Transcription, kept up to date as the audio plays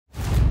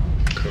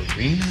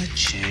Corina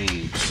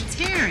James.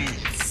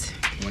 Terrence.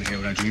 Want to hear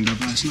what I dreamed of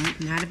last night?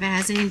 Not if it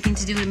has anything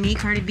to do with me,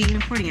 Cardi B,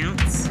 and a 40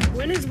 ounce.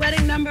 When is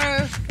wedding number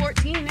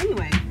 14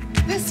 anyway?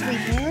 This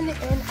weekend,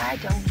 and I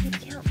don't keep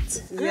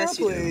count. Yes,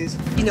 please.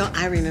 You know,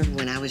 I remember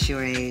when I was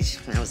your age.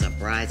 I was a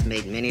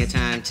bridesmaid many a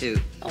time, too.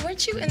 Oh,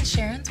 weren't you in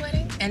Sharon's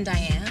wedding? And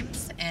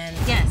Diane's? And...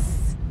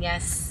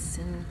 Yes,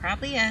 and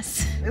probably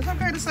yes. It's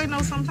okay to say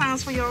no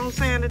sometimes for your own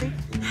sanity.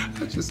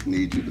 I just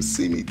need you to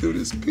see me through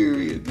this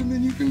period, and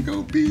then you can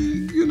go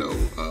be,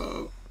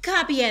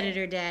 Copy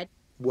editor, Dad.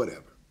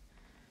 whatever.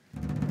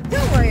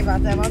 Don't worry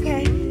about them,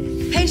 okay?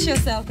 Pace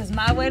yourself, because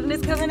my wedding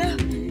is coming up,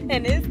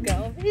 and it's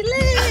gonna be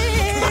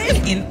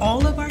lit. In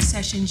all of our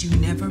sessions, you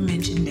never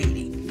mention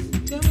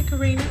dating. Tell me,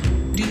 Corina,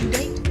 do you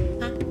date?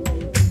 Huh?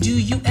 Do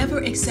you ever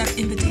accept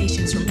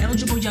invitations from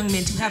eligible young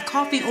men to have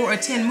coffee or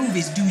attend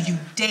movies? Do you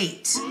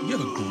date? You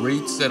have a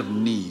great set of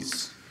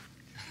knees.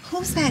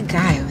 Who's that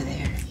guy over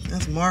there?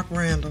 That's Mark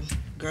Randall.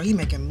 Girl, he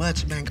making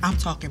much bank. I'm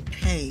talking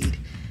paid.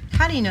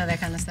 How do you know that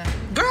kind of stuff?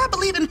 Girl, I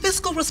believe in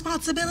fiscal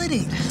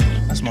responsibility.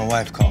 That's my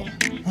wife calling.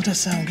 Don't that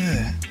sound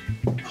good?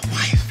 My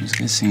wife. It's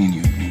good seeing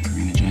you again,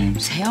 Corina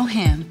James. Tell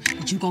him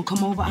that you gonna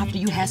come over after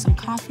you had some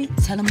coffee.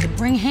 Tell him to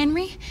bring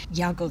Henry.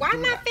 Y'all go. Why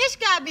my fish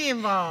gotta be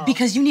involved?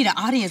 Because you need an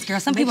audience, girl.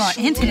 Some people are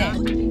into that.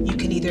 You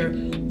can either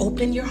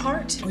open your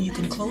heart or you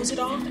can close it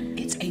off.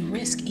 It's a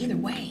risk either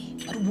way,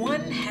 but one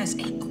has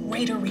a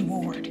greater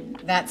reward.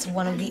 That's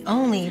one of the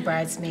only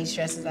bridesmaid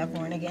dresses I've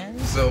worn again.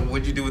 So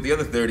what'd you do with the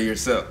other 30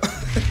 yourself?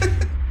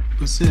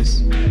 But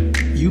sis,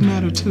 you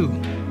matter too.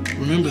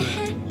 Remember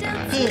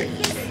that.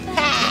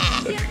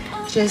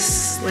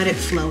 Just let it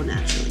flow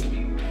naturally.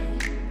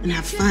 And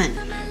have fun.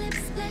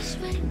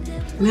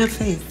 And have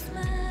faith.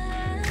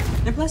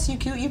 And plus, you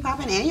cute, you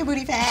poppin', and your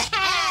booty fat.